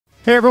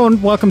Hey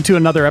everyone, welcome to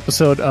another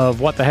episode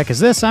of What the Heck Is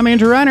This? I'm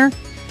Andrew Reiner.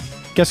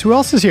 Guess who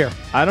else is here?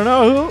 I don't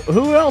know.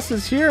 Who else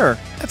is here?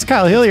 That's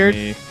Kyle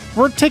Hilliard.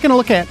 We're taking a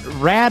look at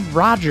Rad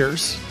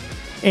Rodgers.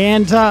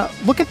 And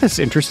look at this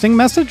interesting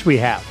message we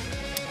have.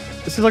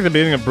 This is like the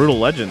beginning of Brutal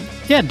Legend.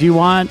 Yeah, do you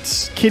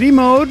want kiddie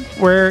mode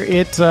where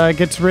it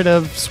gets rid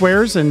of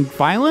swears and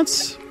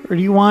violence? Or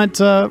do you want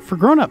for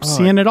grown-ups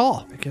seeing it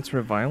all? It gets rid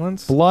of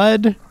violence?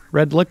 Blood,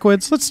 red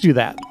liquids. Let's do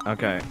that.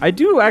 Okay. I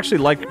do actually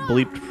like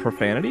bleeped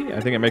profanity. I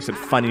think it makes it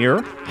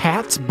funnier.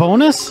 Hats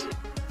bonus?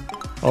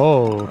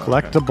 Oh,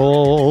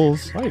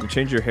 collectibles. Oh, you can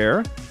change your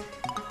hair.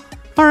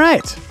 All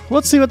right,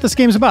 let's see what this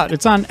game's about.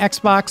 It's on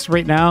Xbox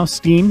right now,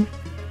 Steam.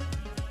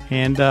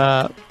 And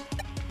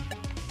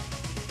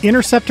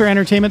Interceptor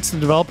Entertainment's the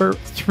developer.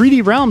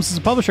 3D Realms is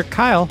the publisher.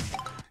 Kyle,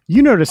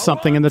 you noticed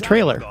something in the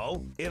trailer.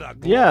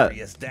 Yeah,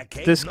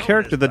 this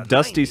character, the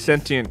Dusty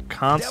Sentient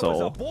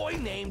Console,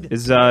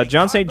 is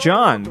Jon St.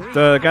 John,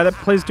 the guy that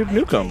plays Duke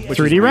Nukem. Which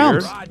 3D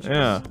Realms.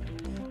 Yeah.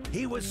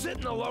 He was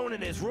sitting alone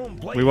in his room.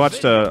 We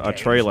watched a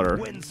trailer,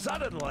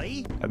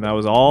 and that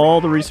was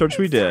all the research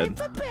we did.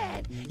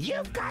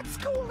 You've got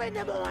school in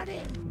the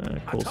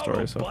morning. Cool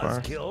story so far.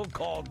 Buzzkill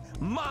called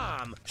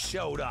Mom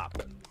showed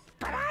up.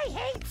 But I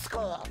hate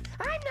school.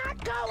 I'm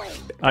not going.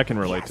 I can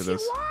relate to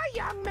this. You are,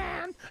 young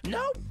man.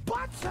 No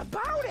buts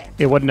about it.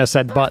 It wouldn't have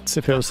said butts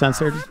if it was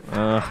censored.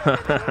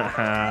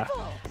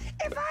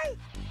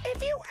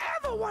 If you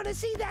ever want to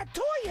see that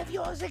toy of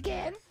yours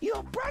again,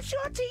 you'll brush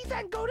your teeth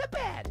and go to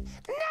bed.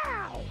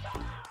 Now!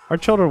 Our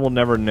children will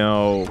never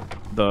know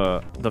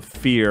the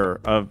fear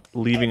of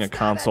leaving a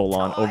console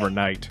on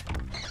overnight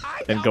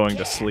and going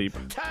to sleep.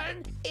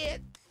 Turn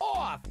it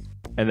off.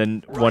 And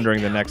then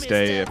wondering the next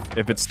day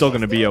if it's still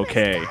going to be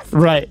okay.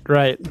 Right.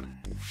 And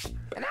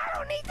I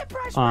don't need to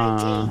brush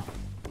my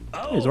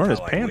teeth. He's wearing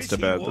his pants to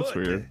bed. That's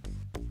weird.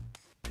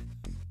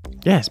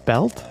 Yeah, his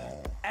belt.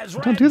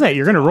 Don't do that.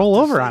 You're going to roll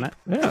over on it.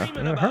 Yeah,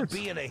 Dreaming it about hurts.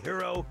 being a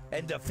hero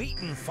and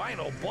defeating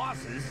final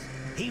bosses,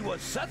 he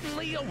was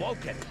suddenly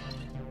awoken.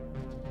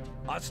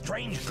 A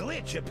strange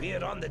glitch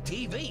appeared on the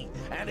TV,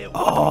 and it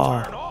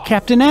wouldn't turn off.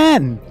 Captain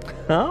N.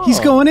 Oh. He's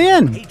going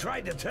in. He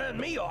tried to turn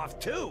me off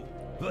too.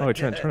 Oh, he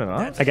tried to turn it off?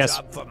 That's I guess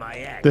a job for my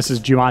ex. This is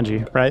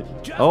Jumanji, right?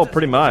 Just Oh, as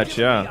pretty he was much,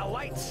 giving me yeah. a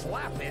light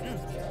slapping,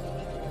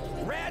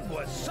 Rad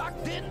was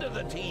sucked into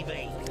the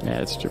TV.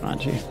 Yeah, it's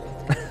Jumanji.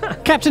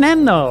 Captain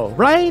N, though,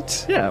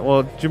 right? Yeah,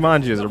 well,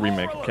 Jumanji is a The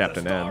remake moral of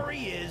Captain the N. story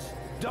is,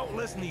 don't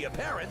listen to your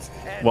parents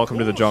and Welcome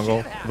to the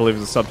Jungle, bullshit I believe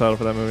is the subtitle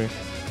for that movie.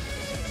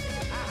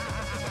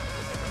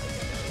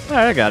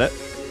 Alright, I got it.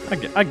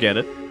 I get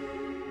it.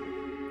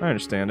 I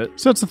understand it.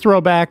 So it's a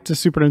throwback to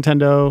Super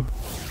Nintendo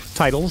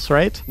titles,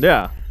 right?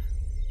 Yeah.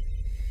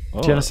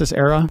 Oh, Genesis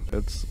era.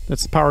 It's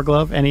That's the Power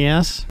Glove,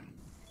 NES.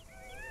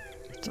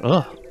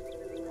 Ugh.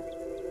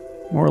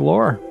 More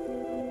lore.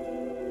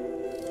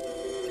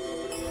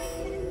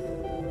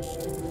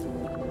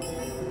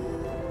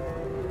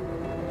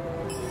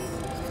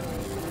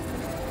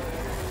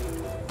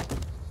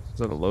 Is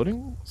that a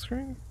loading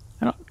screen?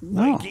 I don't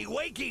know. Wakey,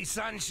 wakey,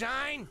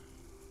 sunshine.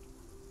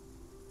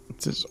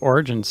 It's his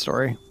origin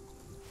story.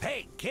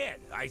 Hey, kid,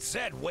 I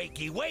said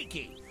wakey,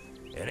 wakey.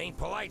 It ain't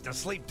polite to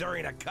sleep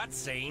during a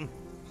cutscene.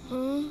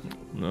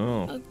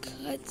 No.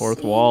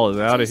 Fourth wall is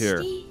out of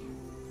here.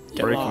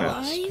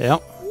 Breaknecks.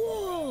 Yep.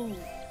 Whoa!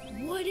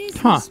 What is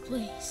Huh. this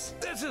place?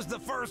 This is the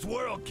first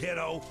world,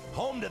 kiddo.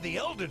 Home to the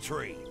Elder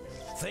Tree.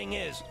 Thing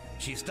is,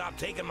 she stopped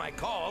taking my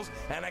calls,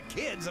 and the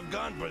kids have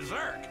gone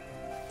berserk.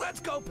 Let's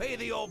go pay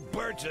the old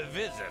Birch a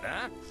visit,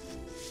 huh?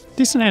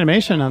 Decent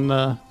animation on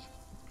the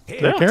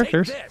Here,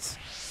 characters. take this.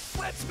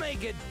 Let's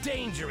make it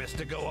dangerous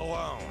to go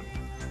alone.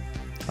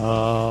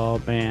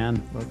 Oh,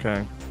 man.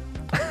 Okay.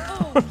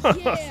 Oh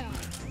yeah!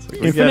 We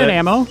get Infinite it.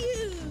 ammo.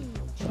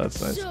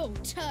 That's nice. So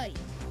tight.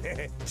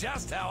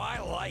 Just how I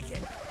like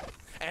it.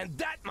 And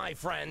that, my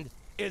friend,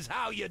 is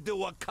how you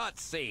do a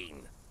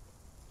cutscene.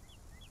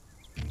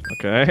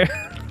 Okay.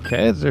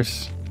 Okay,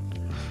 there's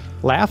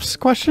laughs,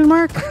 question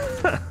mark?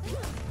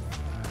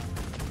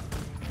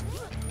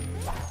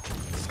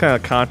 It's kind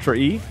of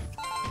Contra-E.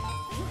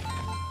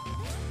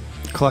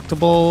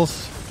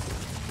 Collectibles.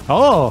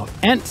 Oh,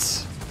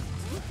 Ents.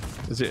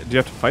 Do you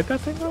have to fight that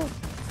thing, though?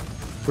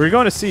 We're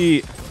going to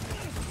see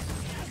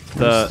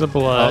There's the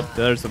blood. Oh,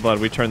 there's the blood.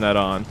 We turned that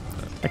on.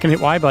 I can hit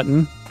Y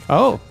button.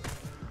 Oh.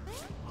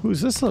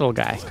 Who's this little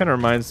guy? Kind of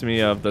reminds me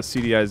of the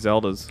CDI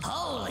Zeldas.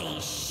 Holy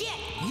shit,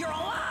 you're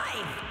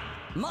alive!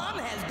 Mom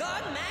has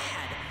gone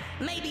mad.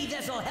 Maybe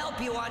this'll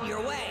help you on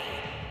your way.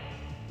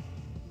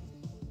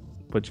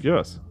 What'd you give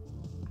us?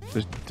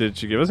 Did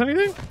she give us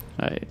anything?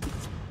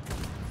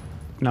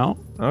 No.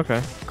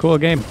 Okay. Cool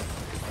game.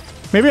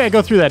 Maybe I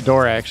go through that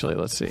door, actually.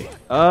 Let's see.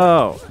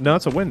 Oh, no,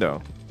 it's a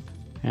window.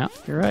 Yeah,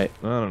 you're right.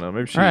 I don't know.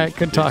 Maybe she All right,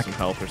 good gave talk. some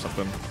health or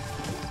something.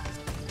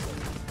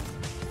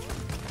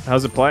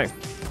 How's it play?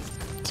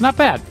 It's not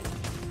bad.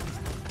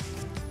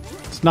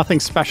 It's nothing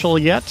special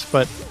yet,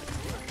 but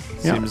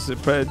yeah. Seems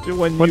but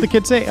when What'd the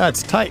kid say? Oh,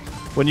 it's tight.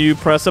 when you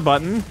press a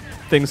button,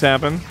 things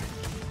happen.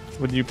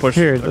 When you push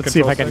Here, a let's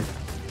see if I control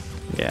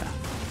can. stick. Yeah.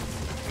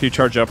 Can you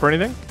charge up or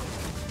anything?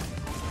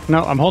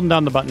 No, I'm holding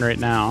down the button right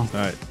now. All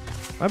right.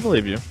 I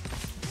believe you.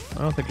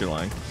 I don't think you're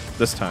lying.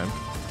 This time.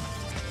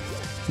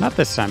 Not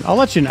this time. I'll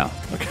let you know.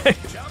 Okay.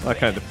 That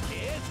kind of.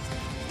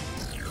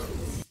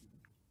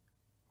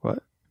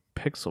 What?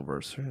 Pixel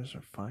versions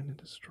are find and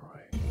destroy.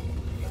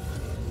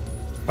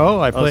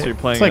 Oh, I play. so you're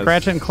playing It's like as-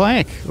 Ratchet and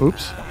Clank.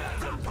 Oops.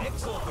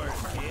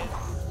 Pixelverse,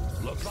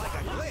 kid. Looks like a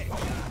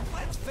glitch.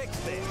 Let's fix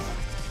this.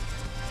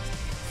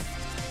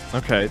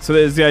 Okay, so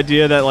is the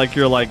idea that like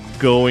you're like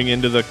going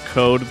into the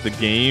code of the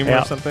game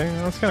Yeah. or something?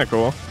 That's kind of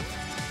cool.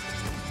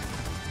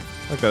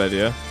 I like that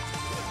idea.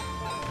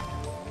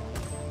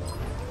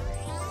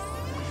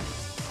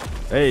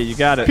 Hey, you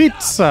got it.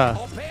 Pizza.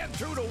 I'll pan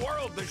through the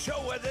world to show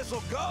where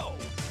this'll go.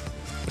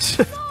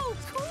 Oh,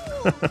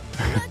 cool.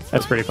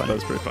 That's pretty funny.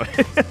 That's pretty funny.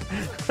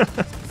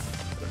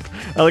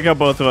 I like how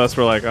both of us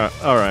were like,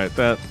 all right,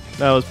 that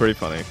was pretty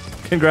funny.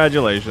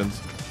 Congratulations.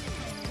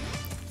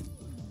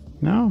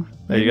 No.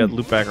 Now you got to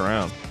loop back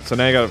around. So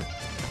now you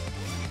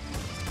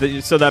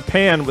got. So that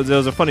pan was, there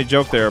was a funny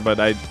joke there, but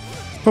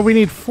But we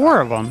need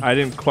 4 of them. I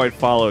didn't quite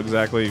follow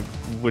exactly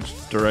which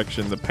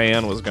direction the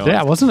pan was going.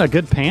 Yeah, it wasn't a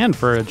good pan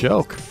for a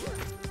joke.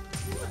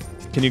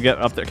 Can you get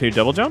up there? Can you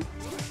double jump?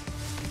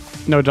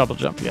 No double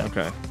jump yet.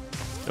 Okay.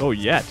 Oh,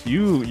 yet.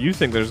 You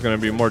think there's going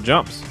to be more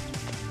jumps.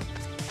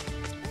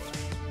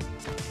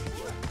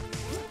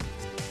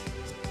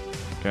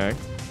 Okay.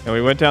 And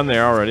we went down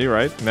there already,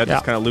 right? And that Yeah.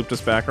 just kind of looped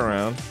us back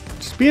around.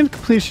 Just being a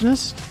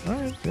completionist. All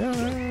right. Yeah. All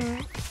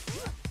right.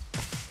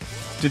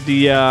 Did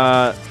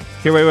the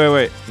here?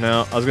 Wait.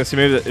 No, I was gonna say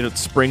maybe that it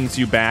springs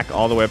you back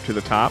all the way up to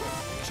the top.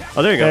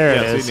 Oh, there you go. There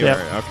yeah, it so you is, knew yep.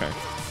 right. Okay.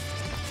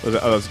 Was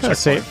it, that was a Gotta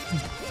checkpoint.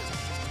 save.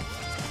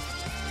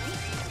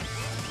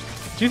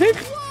 Do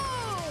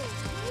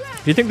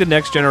you think the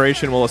next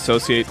generation will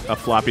associate a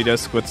floppy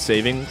disk with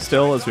saving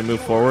still as we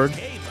move forward?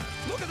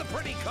 Look at the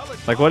pretty colored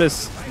Like what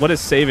is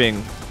saving?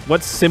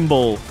 What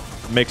symbol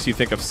makes you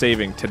think of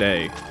saving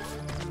today?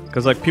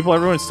 Because like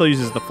everyone still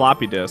uses the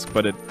floppy disk,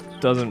 but it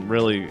doesn't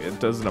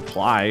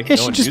apply. It No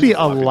should one just uses be a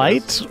floppy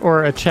light disk.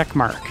 or a check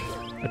mark.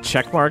 A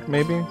check mark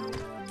maybe.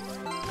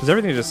 Because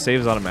everything just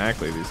saves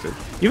automatically these days.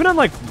 Even on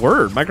like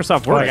Word,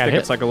 Microsoft Word, I I got think hit.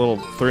 it's like a little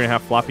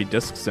 3.5 floppy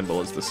disk symbol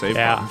is the save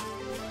Yeah. button.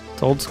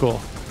 It's old school.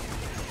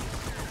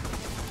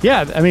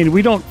 Yeah, I mean,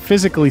 we don't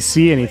physically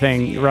see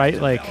anything, right?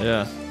 Like,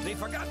 Yeah. They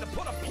forgot to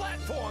put a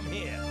platform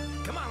here.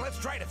 Come on, let's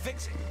try to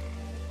fix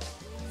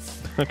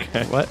it.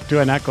 Okay. what? Do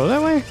I not go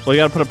that way? Well,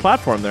 you got to put a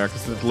platform there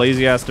because the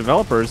lazy ass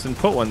developers didn't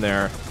put one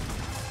there.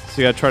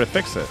 So you got to try to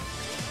fix it.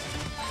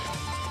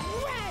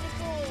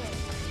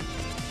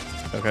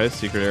 Okay,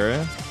 secret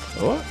area.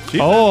 Oh, gee.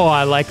 Oh,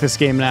 I like this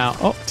game now.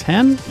 Oh,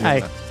 10?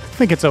 I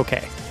think it's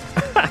okay.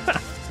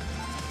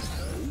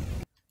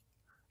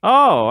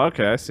 Oh,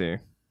 okay, I see.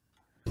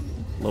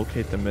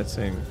 Locate the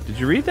missing. Did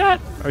you read that?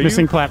 Are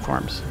Missing you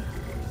platforms.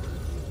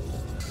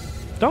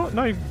 don't?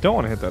 No, you don't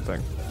want to hit that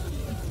thing.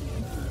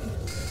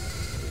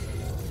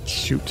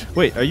 Shoot.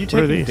 Wait, are you What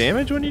are taking these?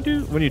 damage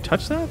when you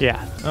touch that?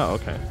 Yeah. Oh,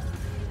 okay.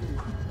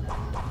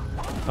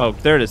 Oh,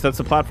 there it is. That's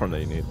the platform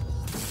that you need.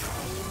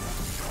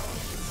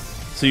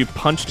 So you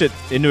punched it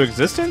into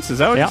existence? Is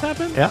that what Yeah. just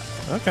happened? Yeah.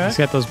 Okay. He's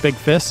got those big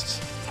fists.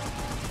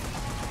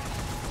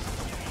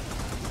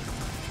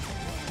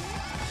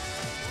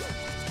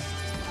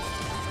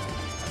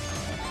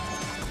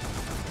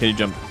 Can you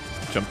jump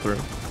through?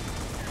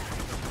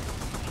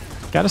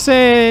 Gotta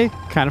say,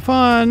 kind of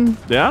fun.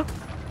 Yeah.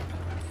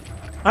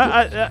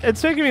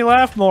 It's making me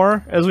laugh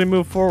more as we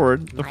move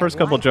forward. The first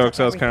couple jokes,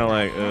 I was kind of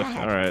like, ugh,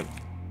 all right.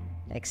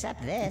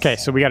 Except this. Okay,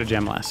 so we got a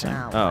gem last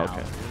time. Oh,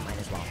 okay. Might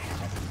as well.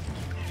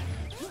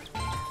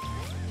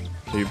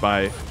 Do you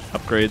buy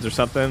upgrades or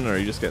something, or are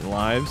you just getting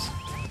lives?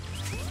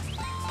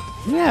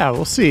 Yeah,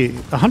 we'll see.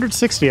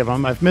 160 of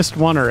them. I've missed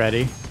one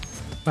already.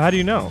 How do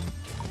you know?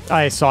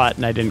 I saw it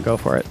and I didn't go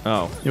for it.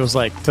 Oh, It was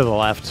like to the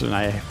left and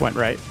I went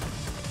right.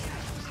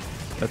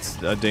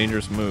 that's a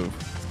dangerous move.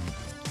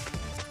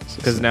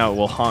 Because now it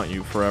will haunt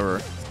you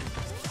forever.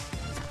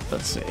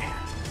 Let's see.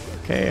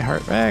 Okay,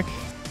 heart back.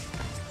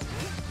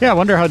 Yeah, I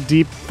wonder how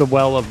deep the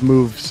well of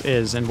moves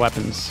is and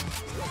weapons.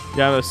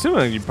 Yeah, I'm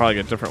assuming you probably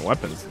get different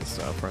weapons and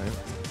stuff, right?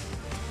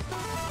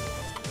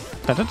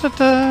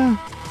 Da-da-da-da.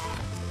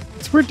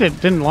 It's weird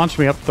it didn't launch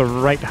me up the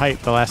right height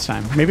the last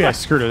time. Maybe I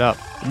screwed it up.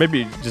 Or maybe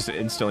you just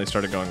instantly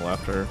started going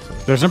left or something.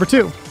 There's number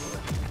 2.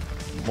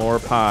 More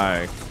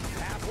pie.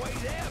 Halfway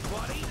there,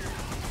 buddy.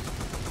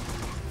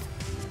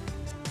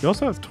 You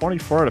also have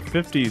 24 out of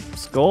 50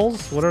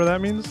 skulls, whatever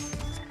that means.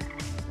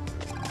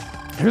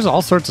 There's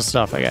all sorts of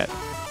stuff I got.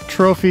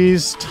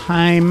 Trophies,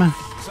 time.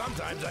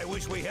 Sometimes I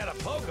wish we had a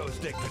pogo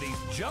stick for these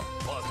jump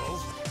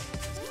puzzles.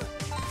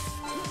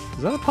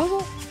 Is that a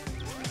puzzle?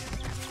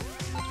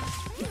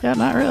 Yeah,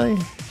 not really.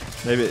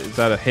 Maybe is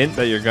that a hint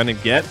that you're gonna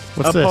get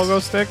What's a this?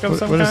 pogo stick of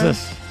some What kind? is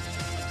this?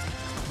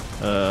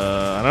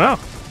 I don't know.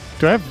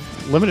 Do I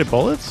have limited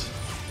bullets?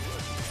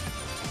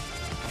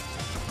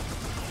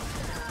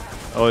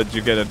 Oh, did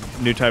you get a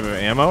new type of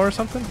ammo or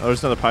something? Oh,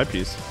 there's another pie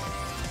piece.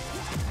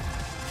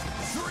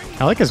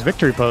 I like his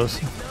victory pose.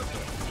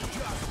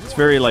 It's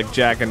very like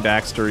Jack and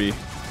Daxtery.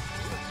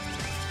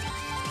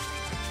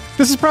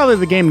 This is probably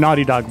the game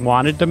Naughty Dog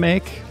wanted to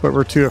make, but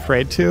we're too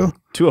afraid to.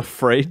 Too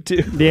afraid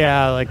to?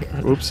 Yeah, like,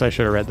 oops, I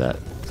should have read that.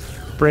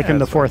 Breaking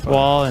the fourth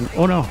wall and,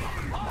 oh no.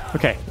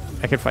 Okay,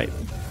 I can fight.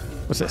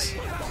 What's this?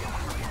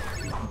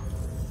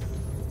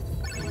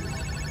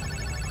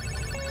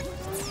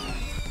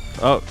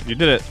 Oh, you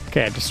did it.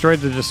 Okay, I destroyed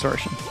the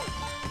distortion.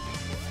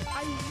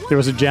 There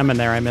was a gem in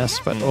there I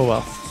missed, but oh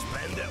well.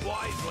 Spend it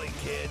wisely,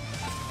 kid.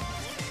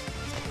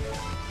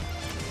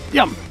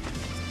 Yum.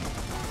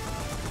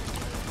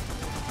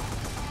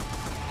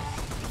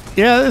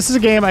 Yeah, this is a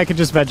game I could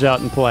just veg out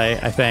and play,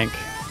 I think.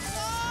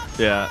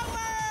 Yeah.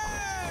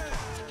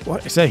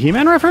 What, is that a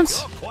He-Man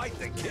reference? Quite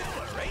the killer,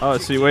 ain't Oh,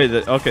 so you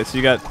waited. Okay, so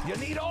you got. you?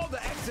 Need all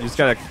the exits You just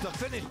gotta to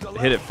finish the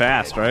hit it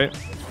fast, right?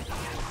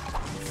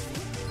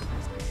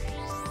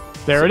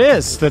 There it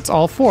is. That's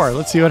all 4.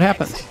 Let's see what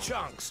happens.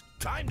 chunks.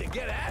 Time to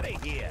get out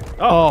of here.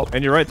 Oh,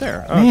 And you're right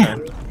there. Oh,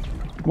 man. okay.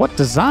 What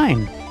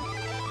design?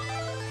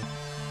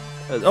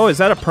 Oh, is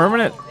that a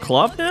permanent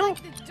club now?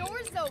 The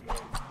door's open.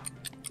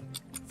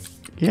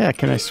 Yeah,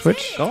 can I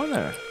switch? Go in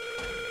there.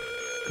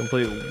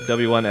 Complete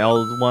W1,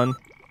 L1.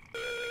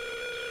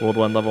 World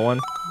 1, level 1.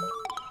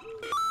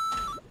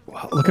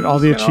 Wow, look at all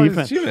the Look at all these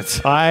achievements.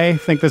 achievements. I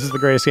think this is the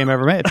greatest game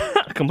ever made.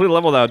 Complete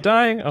level without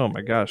dying. Oh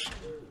my gosh.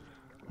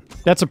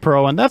 That's a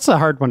pro one. That's a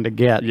hard one to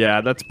get.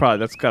 Yeah, that's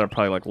gotta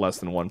probably like less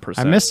than 1%.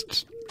 I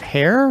missed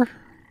hair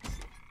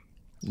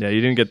Yeah,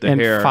 you didn't get the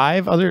and hair.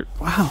 5 other.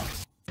 Wow.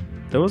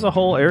 There was a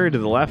whole area to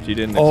the left you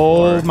didn't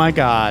Oh explore. my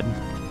god.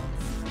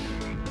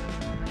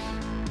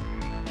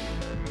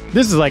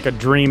 This is like a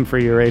dream for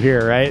you right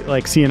here, right?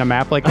 Like seeing a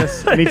map like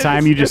this.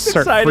 Anytime you just It's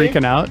start exciting.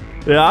 freaking out.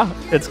 Yeah,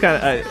 it's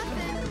kind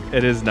of.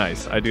 It is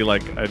nice. I do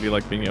like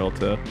being able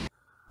to.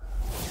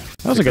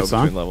 That was a go good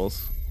song. between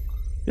levels.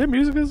 Yeah,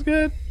 music is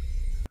good.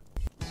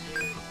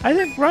 I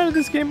think running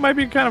this game might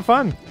be kind of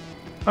fun.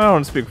 I don't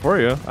want to speak for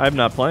you. I'm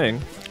not playing.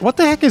 What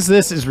the heck is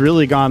this? Has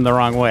really gone the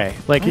wrong way.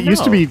 Like it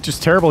used to know. be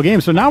just terrible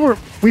games. So now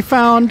we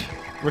found.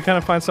 We kind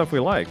of find stuff we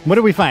like. What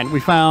did we find? We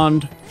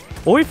found.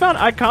 Well, we found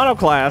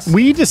Iconoclast.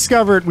 We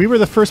were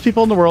the first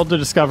people in the world to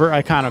discover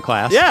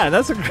Iconoclast. Yeah,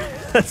 that's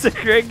a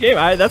great game.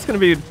 That's going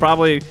to be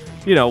probably,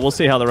 we'll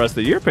see how the rest of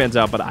the year pans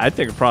out, but I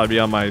think it'll probably be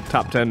on my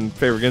top 10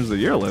 favorite games of the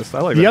year list. I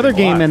like The that other game a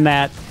game lot. in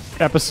that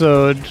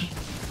episode,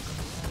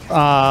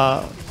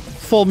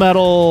 Full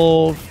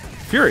Metal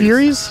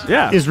Furies,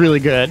 Yeah. is really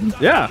good.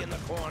 Yeah.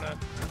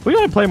 We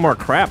got to play more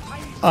crap.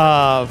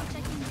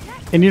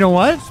 And you know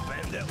what?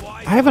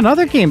 I have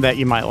another game that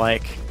you might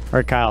like. All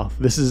right, Kyle.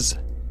 This is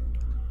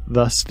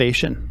The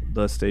Station.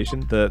 The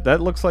station. That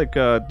looks like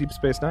Deep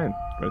Space Nine.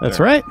 That's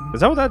there. right.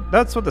 Is that what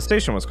that's what the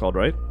station was called,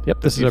 right?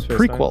 Yep. This is a Deep Space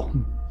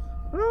prequel.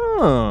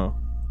 Oh.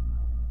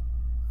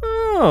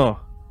 Oh.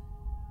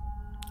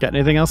 Got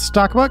anything else to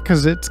talk about?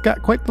 Because it's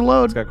got quite the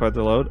load. It's got quite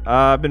the load.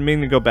 I've been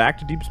meaning to go back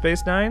to Deep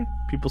Space Nine.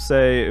 People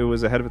say it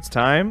was ahead of its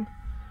time.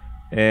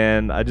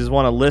 And I just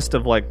want a list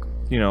of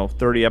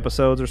 30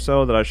 episodes or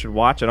so that I should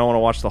watch. I don't want to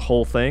watch the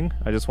whole thing.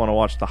 I just want to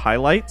watch the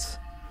highlights.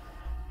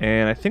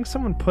 And I think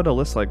someone put a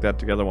list like that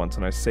together once,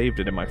 and I saved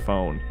it in my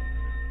phone.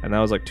 And that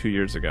was like 2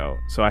 years ago.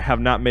 So I have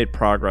not made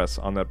progress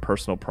on that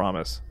personal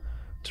promise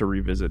to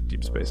revisit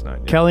Deep Space Nine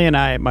yet. Kelly and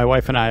I, my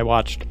wife and I,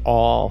 watched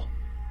all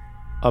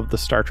of the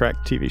Star Trek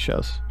TV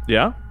shows.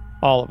 Yeah?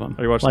 All of them.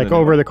 Are you watching like the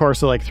new over one? the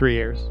course of like 3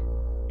 years.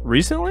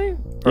 Recently?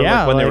 Or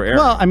Yeah. when they were airing?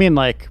 Well, I mean,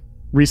 like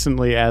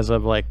recently, as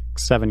of like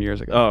 7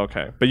 years ago. Oh,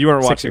 okay. But you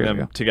weren't 6 watching years them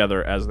ago.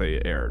 together as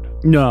they aired.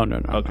 No.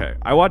 Okay.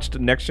 I watched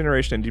Next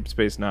Generation and Deep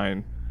Space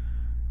Nine,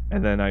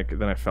 and then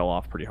I fell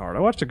off pretty hard. I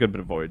watched a good bit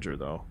of Voyager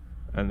though,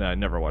 and then I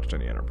never watched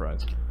any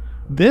Enterprise.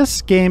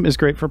 This game is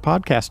great for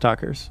podcast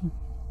talkers.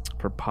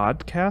 For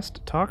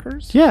podcast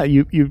talkers? Yeah,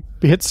 you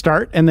hit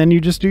start and then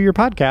you just do your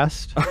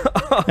podcast,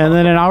 and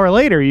then an hour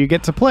later you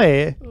get to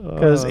play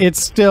because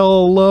it's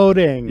still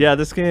loading. Yeah,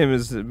 this game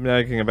is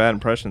making a bad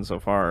impression so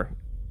far,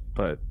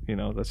 but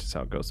that's just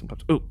how it goes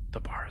sometimes. Ooh, the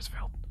bar is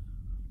filled.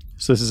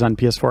 So this is on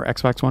PS4,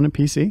 Xbox One, and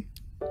PC.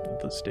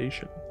 The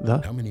station.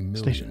 How many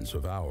millions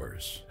of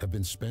hours have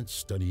been spent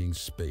studying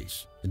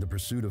space in the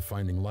pursuit of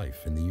finding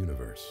life in the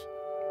universe?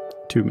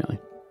 2 million.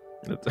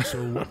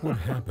 So what would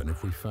happen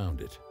if we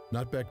found it?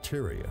 Not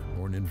bacteria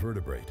or an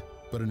invertebrate,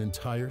 but an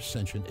entire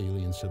sentient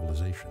alien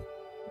civilization.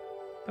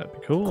 That'd be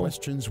cool.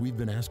 Questions we've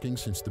been asking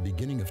since the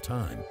beginning of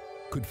time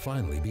could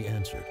finally be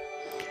answered.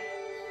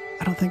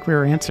 I don't think we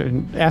were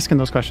asking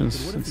those questions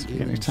But what since if the the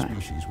beginning alien of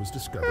time. species was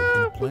discovered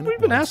in a planet? We've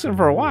been asking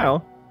for a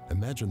while.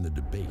 Imagine the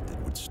debate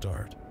that would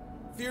start.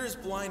 Fear is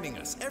blinding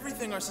us.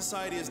 Everything our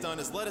society has done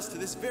has led us to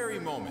this very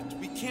moment.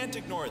 We can't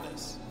ignore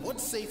this. What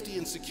safety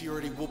and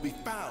security will be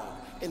found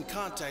in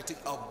contacting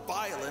a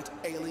violent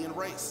alien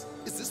race?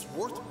 Is this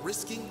worth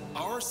risking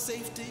our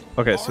safety?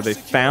 Okay, so they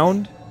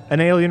found an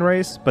alien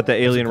race, but the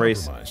alien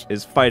race Compromise.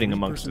 is fighting A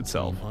amongst three-person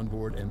itself. team on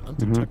board an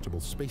undetectable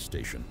space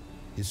station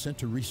is sent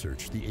to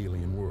research the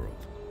alien world.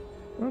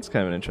 That's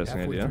kind of an interesting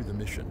Halfway idea. through the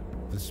mission,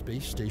 the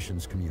space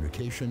station's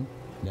communication,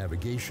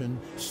 navigation,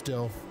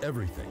 stealth,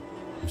 everything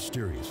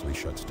mysteriously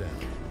shuts down.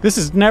 This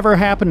has never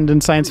happened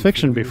in science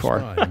fiction before.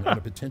 Spying on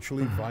a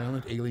potentially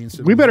violent alien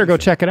We better go civilization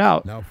check it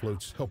out. now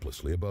floats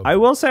helplessly above. I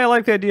will say I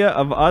like the idea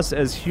of us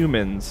as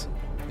humans,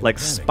 like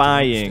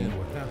spying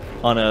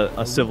on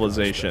a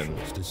civilization.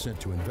 Is sent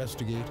to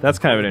investigate. That's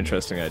kind of an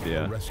interesting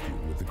idea. Rescue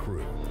with the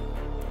crew.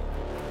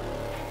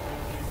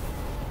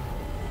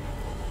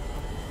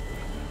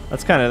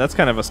 That's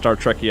kind of a Star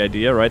Trek-y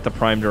idea, right? The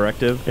Prime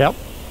Directive. Yep.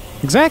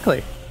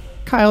 Exactly.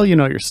 Kyle, you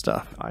know your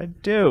stuff. I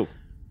do.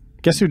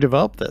 Guess who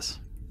developed this?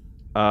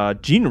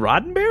 Gene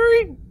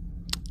Roddenberry?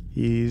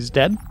 He's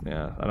dead.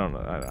 Yeah, I don't know.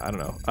 I don't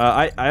know.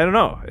 I don't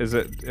know. Is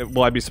it?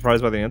 Will I be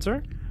surprised by the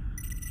answer?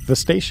 The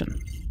Station.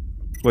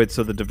 Wait,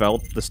 so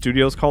the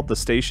studio's called The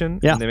Station?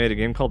 Yeah. And they made a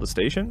game called The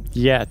Station?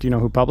 Yeah. Do you know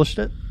who published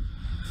it?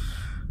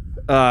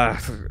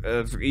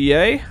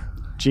 EA?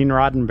 Gene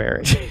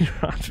Roddenberry. Gene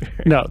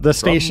Roddenberry. No, The From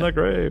Station. the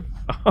grave.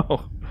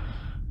 Oh.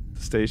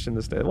 The Station,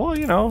 the Station. Well,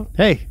 you know.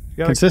 Hey, You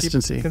gotta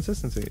consistency. keep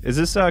consistency. Is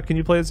this, can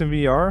you play this in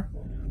VR?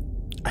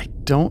 I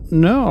don't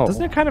know.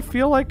 Doesn't it kind of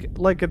feel like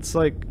it's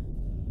like,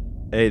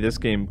 hey, this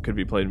game could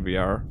be played in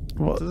VR?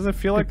 Well, Does it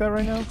feel like that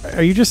right now?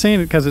 Are you just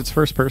saying it because it's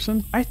first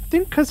person? I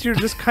think because you're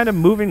just kind of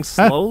moving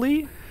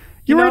slowly.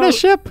 You were in know, a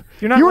ship.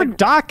 You're not You were like,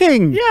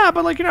 docking. yeah,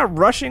 but like you're not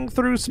rushing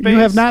through space. You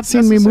have not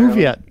seen me move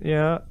necessarily. yet.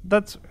 Yeah,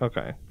 that's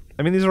okay.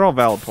 I mean, these are all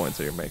valid points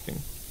that you're making.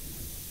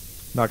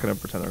 Not going to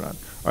pretend they're not.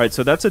 All right,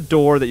 so that's a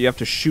door that you have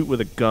to shoot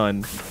with a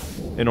gun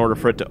in order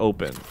for it to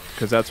open,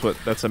 because that's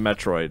a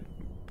Metroid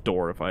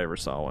door if I ever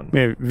saw one.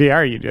 Maybe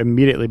VR, you'd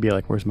immediately be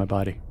like, "Where's my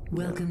body?"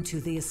 Welcome to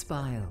the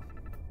Espile.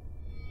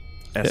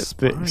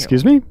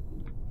 Excuse me?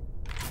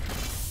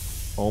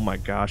 Oh my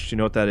gosh, do you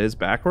know what that is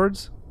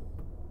backwards?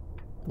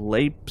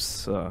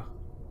 Lapes.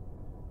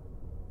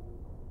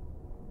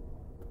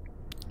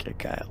 Okay,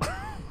 Kyle.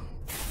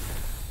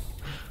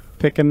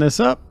 Picking this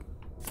up.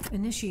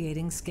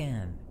 Initiating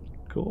scan.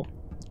 Cool.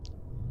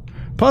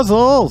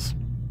 Puzzles.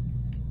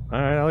 All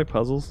right, I like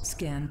puzzles.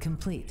 Scan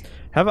complete.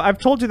 I've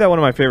told you that one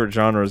of my favorite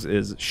genres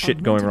is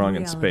shit going Augmented wrong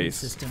in reality space,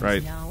 systems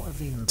right? now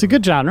available. It's a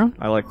good genre.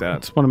 I like that.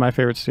 It's one of my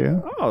favorites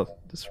too. Oh,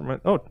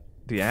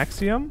 the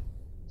Axiom?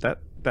 That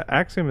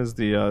Axiom is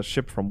the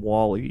ship from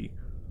Wall-E.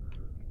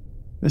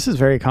 This is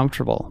very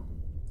comfortable.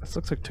 This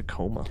looks like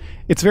Tacoma.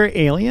 It's very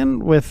alien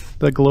with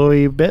the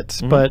glowy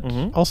bits, but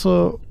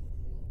also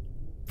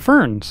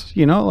ferns.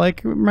 You know, like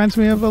it reminds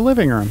me of a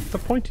living room. The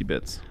pointy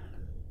bits.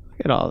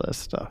 Look at all this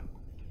stuff.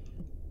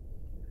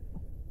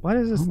 Why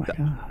does this? Oh my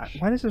gosh.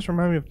 Why does this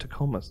remind me of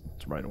Tacoma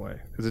right away?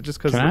 Is it just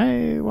because? Can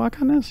I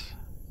walk on this?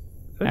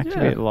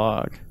 Activate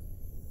log.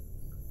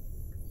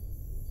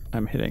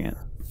 I'm hitting it.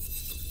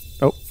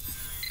 Oh.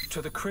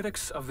 To the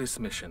critics of this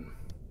mission,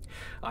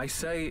 I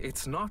say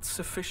it's not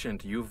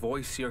sufficient you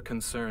voice your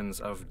concerns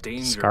of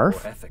danger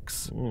Scarf? or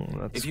ethics.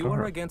 That's If you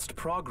are against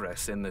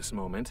progress in this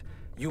moment,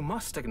 you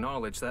must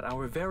acknowledge that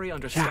our very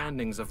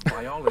understandings of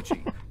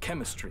biology,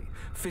 chemistry,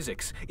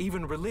 physics,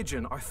 even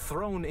religion are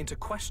thrown into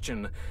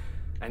question,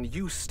 and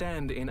you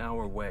stand in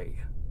our way.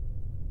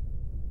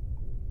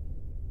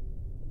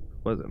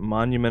 Was it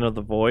Monument of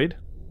the Void?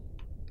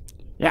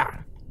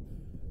 Yeah.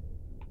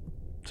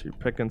 So you're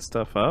picking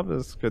stuff up.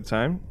 This is a good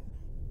time.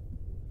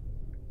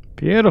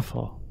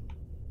 Beautiful.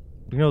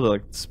 You know,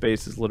 like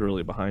space is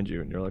literally behind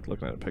you, and you're like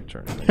looking at a picture.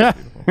 And it's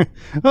beautiful.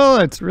 Oh,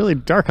 it's really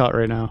dark out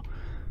right now.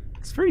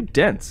 It's very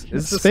dense.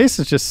 Space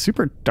is just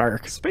super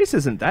dark. Space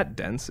isn't that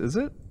dense, is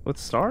it? With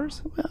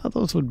stars? Well,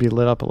 those would be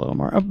lit up a little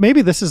more.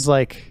 Maybe this is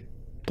like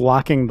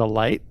blocking the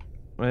light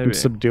Maybe. and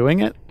subduing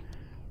it.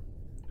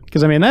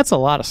 Because I mean, that's a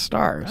lot of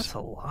stars. That's a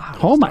lot.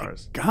 Oh of my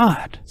stars.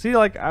 god! See,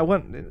 like I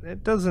went.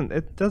 It doesn't.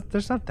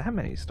 There's not that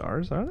many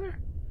stars, are there?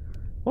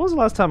 When was the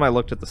last time I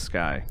looked at the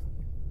sky?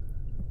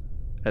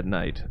 At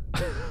night.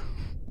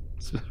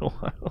 It's been a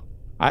while.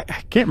 I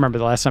can't remember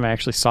the last time I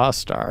actually saw a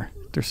star.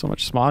 There's so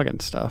much smog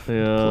and stuff.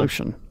 Yeah.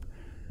 Pollution.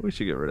 We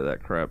should get rid of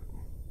that crap.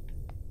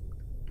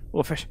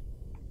 Oh, fish.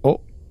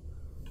 Oh.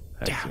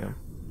 Axiom.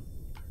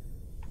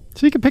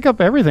 So you can pick up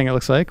everything, it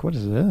looks like. What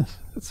is this?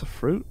 It's a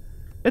fruit.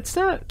 It's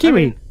not. Kiwi.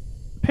 I mean,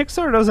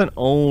 Pixar doesn't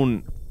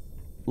own,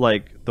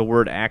 like, the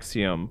word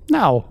axiom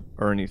No.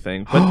 or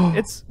anything, but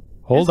it's...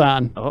 Hold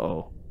on.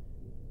 Uh-oh.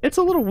 It's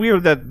a little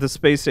weird that the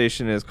space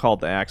station is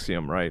called the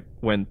Axiom, right?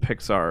 When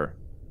Pixar,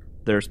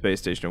 their space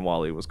station in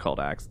Wall-E was called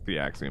the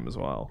Axiom as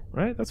well,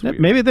 right? That's weird.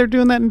 Maybe they're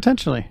doing that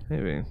intentionally.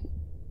 Maybe.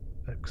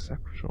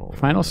 Exceptional.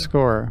 Final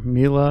score.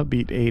 Mila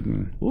beat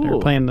Aiden. They're Ooh.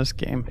 playing this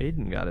game.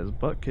 Aiden got his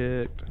butt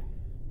kicked.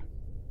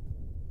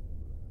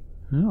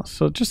 Oh,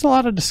 so just a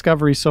lot of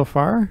discovery so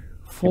far.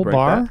 Full break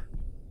bar. that?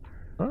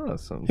 Oh,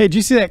 that's some... Hey, did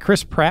you see that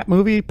Chris Pratt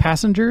movie,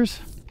 Passengers?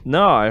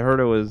 No, I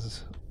heard it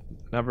was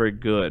not very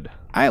good.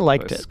 I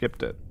liked So I it.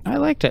 skipped it. I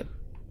liked it.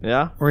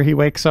 Yeah? Where he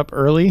wakes up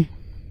early.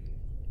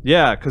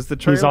 Yeah, because the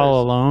trailers... He's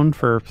all alone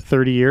for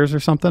 30 years or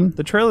something.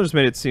 The trailers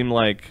made it seem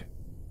like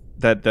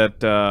that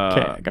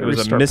it was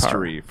a restore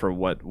mystery for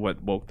what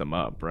woke them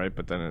up, right?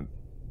 But then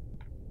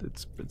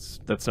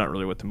that's not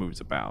really what the movie's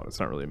about. It's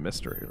not really a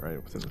mystery,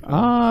 right? Within the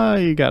film.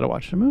 You gotta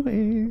watch the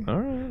movie. All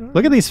right.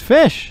 Look at these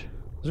fish.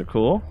 Those are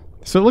cool.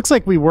 So it looks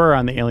like we were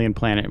on the alien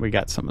planet. We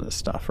got some of this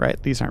stuff,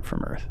 right? These aren't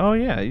from Earth. Oh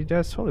yeah, you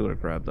guys totally would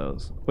have grabbed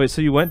those. Wait,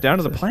 so you went down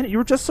to the planet? You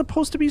were just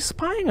supposed to be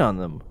spying on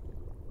them.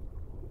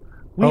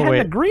 We had an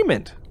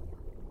agreement.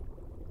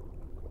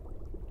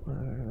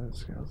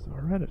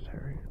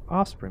 Hereditary.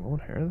 Offspring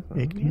won't inherit.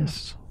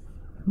 Igneous.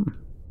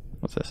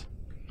 What's this?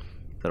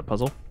 Is that a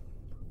puzzle?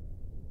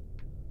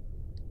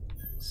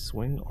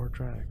 Swing or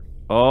drag?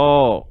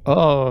 Oh.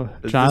 Oh,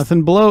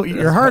 Jonathan, blow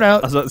your heart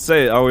out. I was about to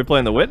say, are we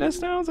playing the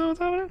Witness now? Is that what's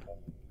happening?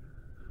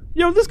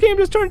 Yo, this game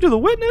just turned into the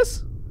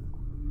Witness.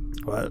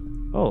 What?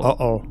 Oh.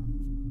 Uh-oh.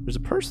 There's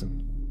a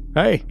person.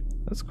 Hey.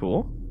 That's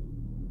cool.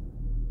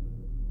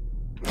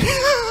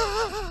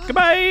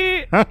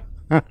 Goodbye.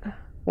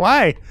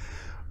 Why?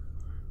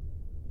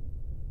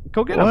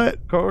 Go get what?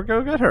 him.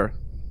 Go get her.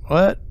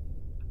 What?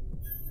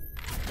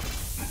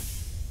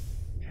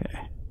 Okay.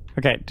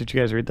 Okay, did you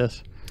guys read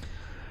this?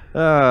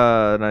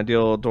 An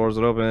ideal doors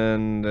would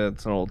open.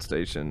 It's an old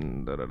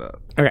station. Da, da, da.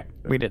 Okay,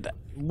 we did that.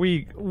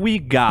 We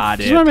got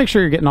it. Just want to make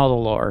sure you're getting all the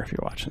lore if you're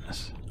watching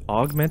this.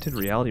 Augmented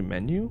reality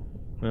menu?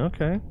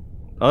 Okay.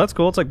 Oh, that's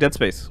cool. It's like Dead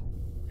Space.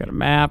 Got a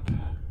map.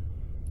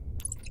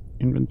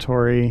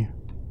 Inventory.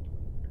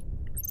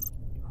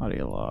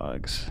 Audio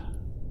logs.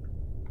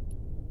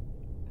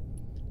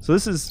 So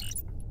this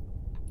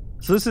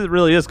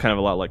really is kind of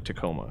a lot like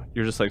Tacoma.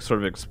 You're just like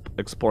sort of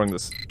exploring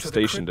this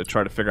station to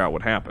try to figure out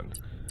what happened.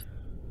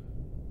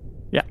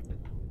 Yeah.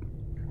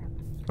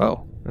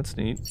 Oh, that's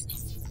neat.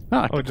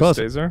 Oh, it just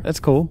stays there. That's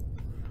cool.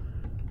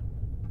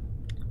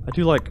 I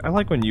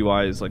like when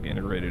UI is like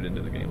integrated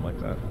into the game like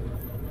that.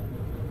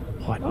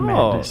 What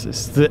madness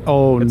is this?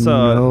 Oh, it's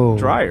no. a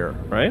dryer,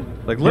 right?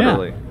 Like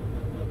literally. Yeah.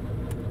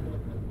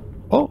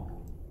 Oh.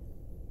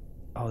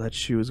 Oh, that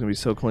shoe is gonna be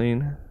so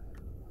clean.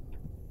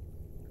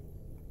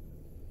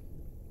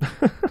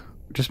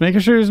 Just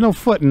making sure there's no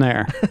foot in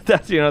there.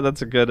 That's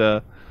that's a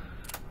good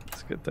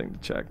thing to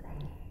check.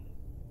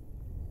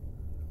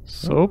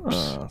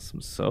 Soaps.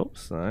 Some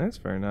soaps. Nice,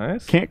 very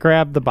nice. Can't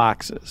grab the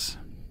boxes.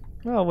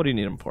 Well, what do you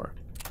need them for?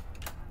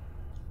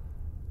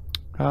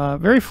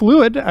 Very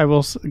fluid. I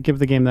will give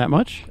the game that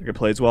much. It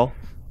plays well.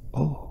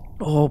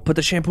 Oh, put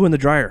the shampoo in the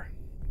dryer.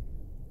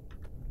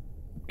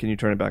 Can you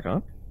turn it back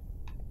on?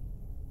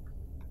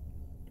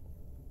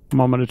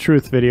 Moment of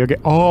truth video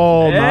game.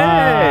 Oh hey,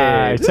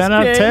 my! 10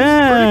 out of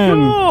 10. Pretty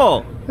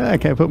cool. Yeah,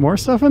 can I put more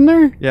stuff in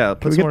there? Yeah,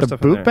 put some more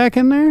stuff in there. Can we get the boot back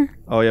in there?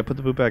 Oh yeah, put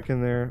the boot back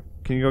in there.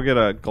 Can you go get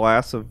a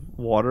glass of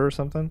water or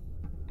something?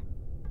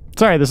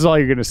 Sorry, this is all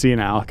you're going to see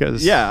now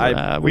because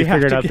we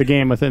figured out the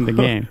game within the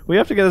game. We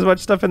have to get as much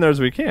stuff in there as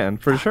we can,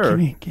 for sure.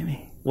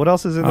 Gimme. What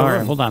else is in there? All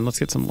right, hold on. Let's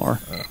get some lore.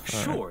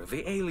 Sure,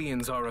 the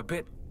aliens are a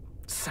bit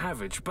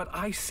savage, but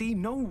I see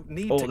no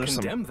need to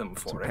condemn them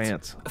for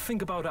it.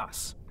 Think about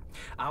us.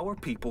 Our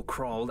people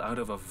crawled out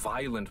of a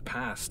violent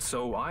past,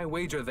 so I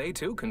wager they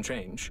too can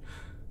change.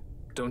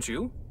 Don't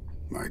you?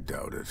 I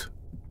doubt it.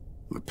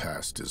 The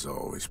past is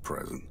always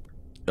present.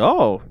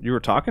 Oh, you were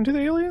talking to the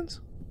aliens?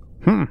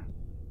 Hmm.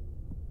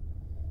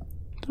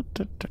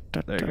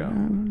 There you go.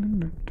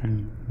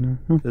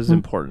 This is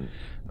important.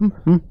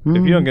 If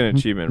you don't get an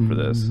achievement for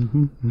this.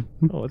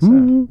 Oh, what's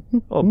that?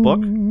 Oh, a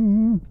book?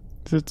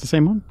 Is it the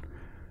same one?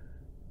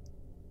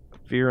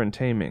 Fear and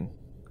Taming.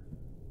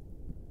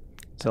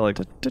 Is that like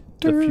the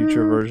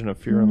future version of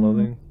Fear and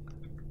Loathing?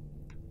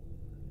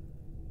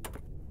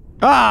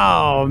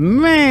 Oh,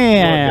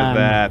 man! Look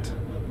at that.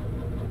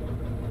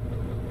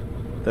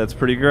 That's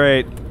pretty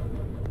great.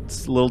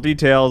 It's little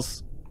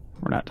details.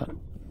 We're not done.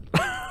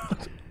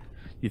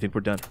 You think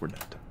we're done? We're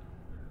not done.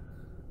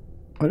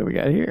 What do we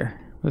got here?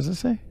 What does it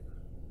say?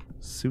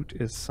 Suit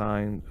is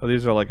signed. Oh,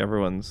 these are like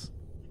everyone's.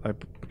 I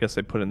guess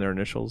they put in their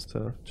initials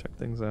to check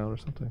things out or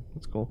something.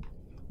 That's cool.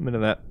 I'm into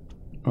that.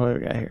 What do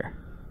we got here?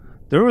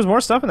 There was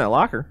more stuff in that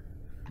locker.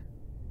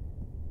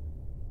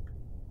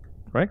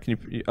 Right? Can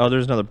you? Oh,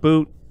 there's another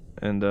boot.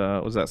 And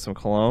was that some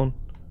cologne?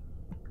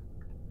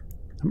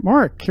 I'm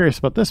more curious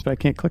about this, but I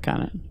can't click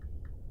on it.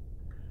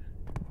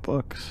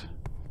 Books.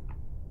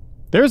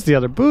 There's the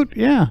other boot.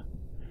 Yeah.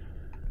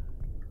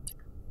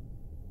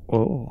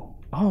 Oh.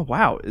 Oh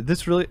wow!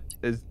 This really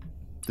is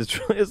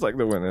like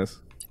the Witness.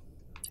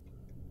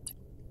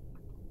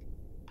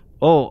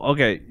 Oh,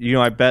 okay.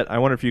 I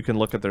wonder if you can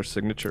look at their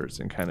signatures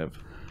and kind of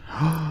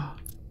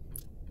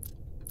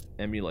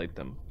emulate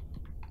them.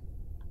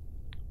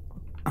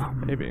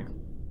 Maybe.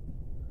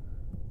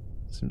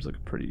 Seems like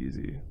a pretty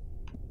easy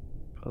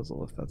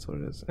puzzle if that's what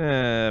it is.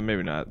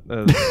 Maybe not. I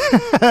don't think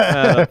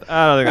that's the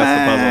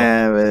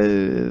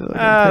puzzle.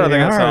 I don't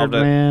think I solved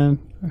it. Man.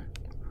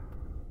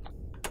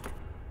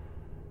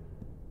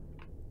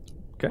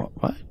 Okay.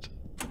 What?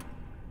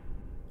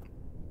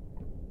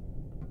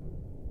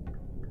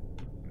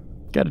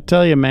 Gotta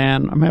tell you,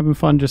 man, I'm having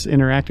fun just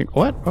interacting.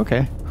 What?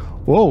 Okay.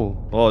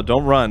 Whoa. Oh,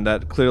 don't run.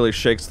 That clearly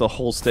shakes the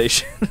whole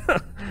station.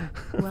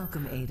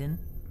 Welcome, Aiden.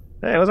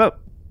 Hey, what's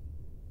up?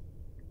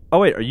 Oh,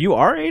 wait, are you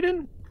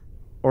Aiden?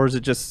 Or does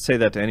it just say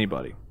that to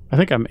anybody? I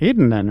think I'm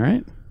Aiden then,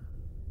 right?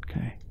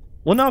 Okay.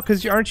 Well, no,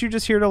 because aren't you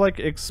just here to, like,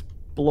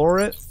 explore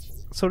it,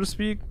 so to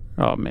speak?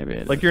 Oh, maybe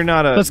it like is. you're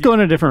not a. Let's go in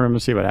a different room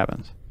and see what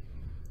happens.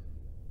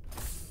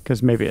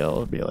 Because maybe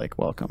it'll be like,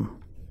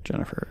 welcome,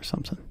 Jennifer, or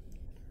something.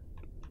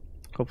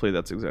 Hopefully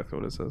that's exactly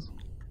what it says.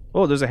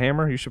 Oh, there's a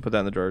hammer. You should put that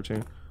in the drawer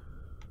too.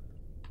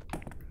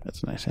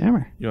 That's a nice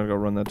hammer. You want to go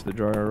run that to the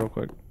drawer real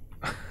quick?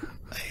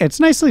 It's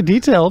nicely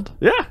detailed.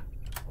 Yeah.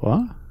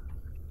 What?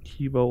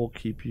 Kibo will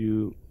keep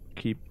you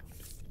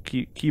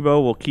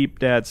Kibo will keep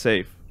Dad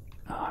safe.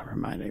 Oh,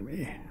 reminding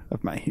me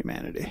of my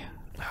humanity.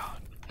 Oh,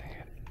 dang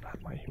it.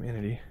 Not my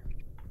humanity.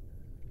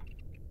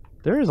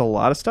 There is a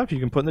lot of stuff you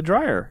can put in the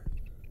dryer.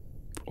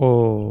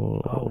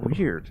 Oh,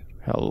 weird.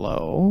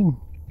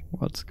 Hello.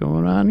 What's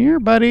going on here,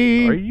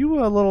 buddy? Are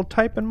you a little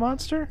typing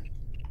monster?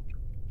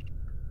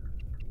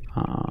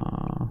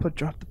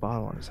 Drop the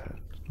bottle on his head.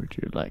 Would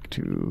you like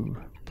to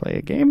play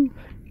a game?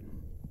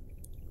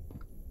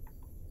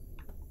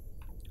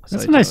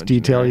 That's a nice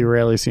detail you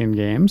rarely see in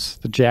games.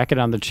 The jacket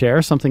on the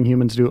chair, something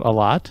humans do a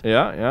lot.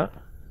 Yeah, yeah.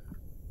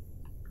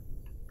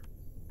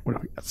 What do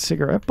we got?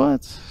 Cigarette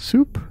butts?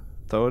 Soup?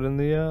 Throw it in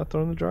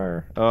the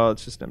dryer. Oh,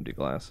 it's just empty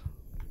glass.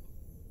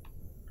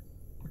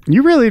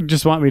 You really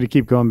just want me to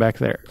keep going back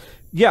there?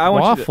 Yeah, I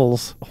want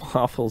waffles. You to,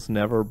 waffles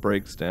never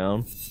breaks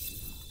down.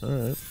 All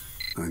right.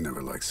 I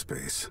never liked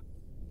space.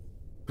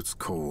 It's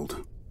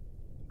cold,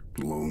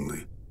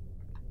 lonely,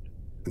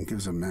 and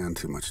gives a man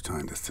too much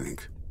time to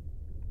think.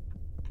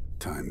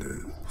 Time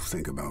to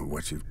think about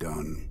what you've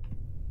done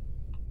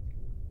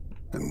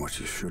and what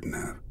you shouldn't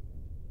have.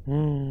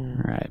 All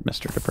right,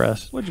 Mr.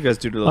 Depressed. What'd you guys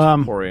do to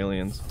those poor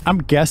aliens? I'm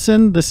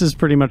guessing this is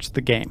pretty much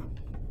the game.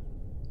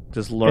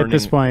 Just learning. At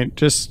this point,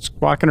 just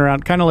walking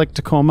around, kind of like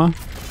Tacoma.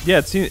 Yeah,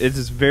 it's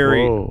just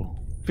very...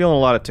 Feeling a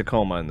lot of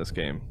Tacoma in this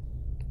game,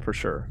 for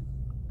sure.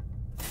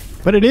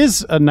 But it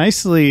is a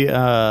nicely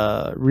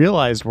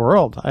realized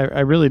world.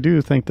 I really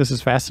do think this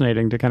is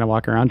fascinating to kind of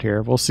walk around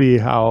here. We'll see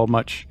how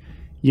much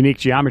unique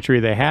geometry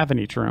they have in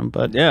each room,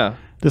 but yeah,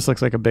 this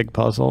looks like a big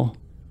puzzle.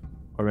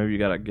 Or maybe you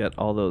gotta get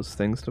all those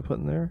things to put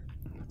in there.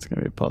 It's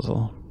gonna be a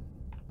puzzle.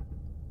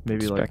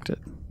 Maybe expect like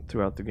it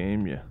throughout the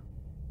game. Yeah.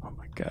 Oh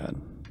my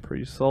god.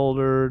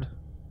 Pre-soldered.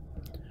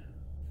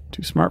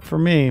 Too smart for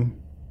me.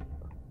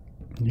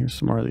 And here's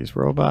some more of these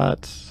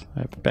robots.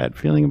 I have a bad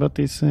feeling about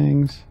these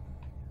things.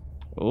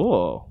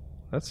 Oh,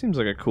 that seems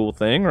like a cool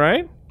thing,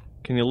 right?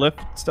 Can you lift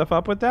stuff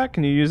up with that?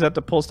 Can you use that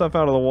to pull stuff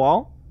out of the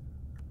wall?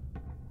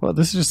 Well,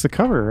 this is just the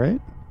cover,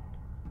 right?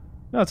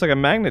 No, it's like a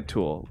magnet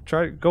tool.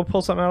 Go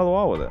pull something out of the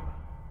wall with it.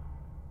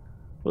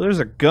 Well, there's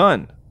a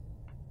gun.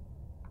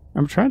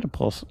 I'm trying to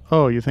pull...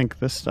 Oh, you think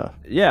this stuff?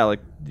 Yeah, like,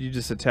 you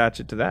just attach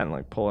it to that and,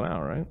 like, pull it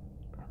out, right?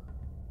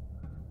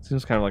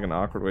 Seems kind of like an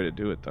awkward way to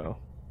do it, though.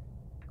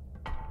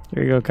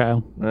 There you go,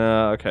 Kyle.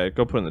 Okay,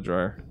 go put it in the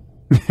dryer.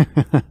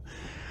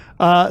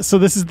 So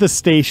this is the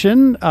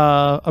station.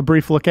 A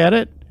brief look at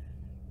it.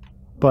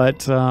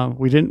 But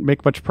we didn't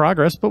make much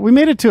progress. But we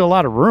made it to a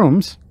lot of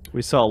rooms.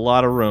 We saw a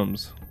lot of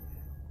rooms.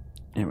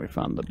 And we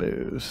found the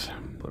booze.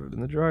 Put it in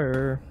the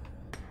dryer.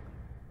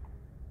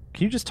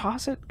 Can you just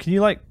toss it? Can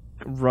you, like,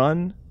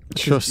 run?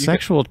 Show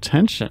sexual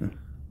tension.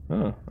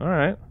 Oh,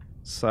 alright.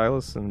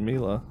 Silas and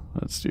Mila.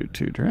 Let's do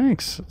 2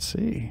 drinks. Let's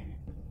see.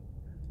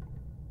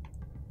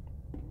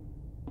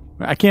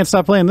 I can't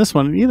stop playing this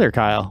one either,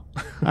 Kyle.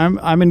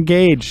 I'm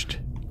engaged.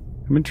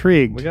 I'm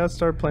intrigued. We gotta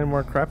start playing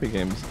more crappy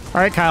games.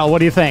 All right, Kyle, what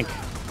do you think?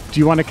 Do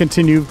you want to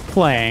continue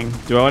playing?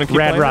 Do I want to keep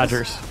Rad playing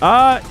Rodgers?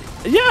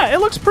 Yeah, it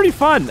looks pretty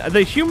fun.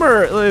 The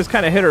humor is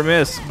kind of hit or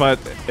miss, but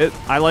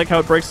I like how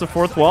it breaks the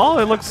fourth wall.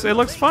 It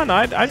looks fun.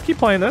 I'd keep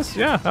playing this.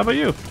 Yeah, how about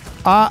you?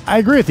 I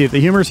agree with you. The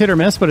humor's hit or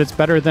miss, but it's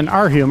better than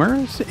our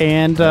humors.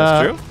 And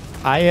that's true.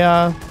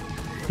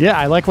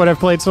 I like what I've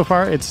played so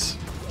far. It's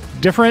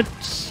different.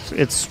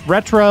 It's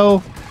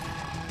retro,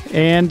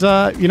 and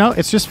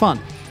it's just fun.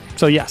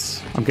 So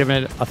yes, I'm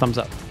giving it a thumbs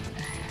up.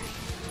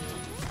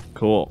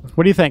 Cool.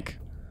 What do you think?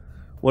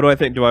 What do I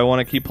think? Do I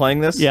want to keep playing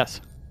this? Yes.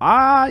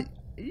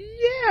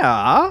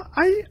 Yeah,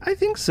 I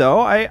think so.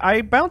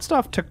 I bounced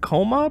off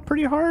Tacoma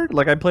pretty hard.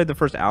 Like, I played the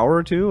first hour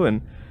or two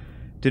and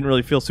didn't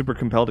really feel super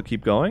compelled to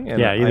keep going. And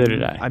yeah, either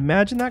did I. I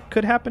imagine that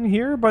could happen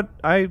here, but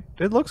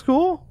it looks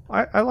cool.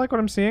 I like what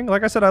I'm seeing.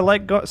 Like I said, I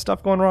like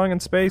stuff going wrong in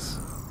space.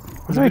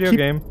 It's a video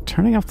game.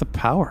 Turning off the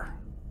power.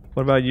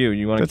 What about you?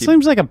 You want to? That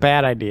seems like a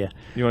bad idea.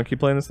 You want to keep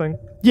playing this thing?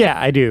 Yeah,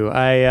 I do.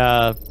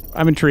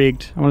 I'm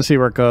intrigued. I want to see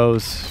where it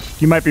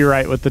goes. You might be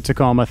right with the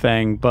Tacoma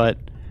thing, but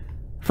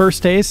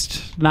first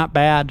taste, not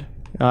bad.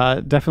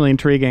 Definitely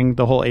intriguing.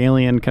 The whole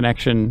alien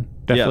connection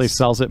definitely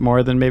sells it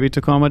more than maybe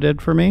Tacoma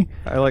did for me.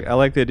 I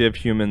like the idea of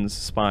humans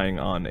spying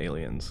on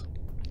aliens.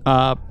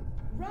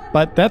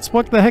 But that's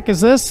What the Heck Is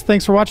This?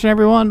 Thanks for watching,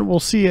 everyone. We'll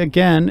see you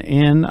again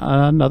in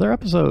another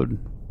episode.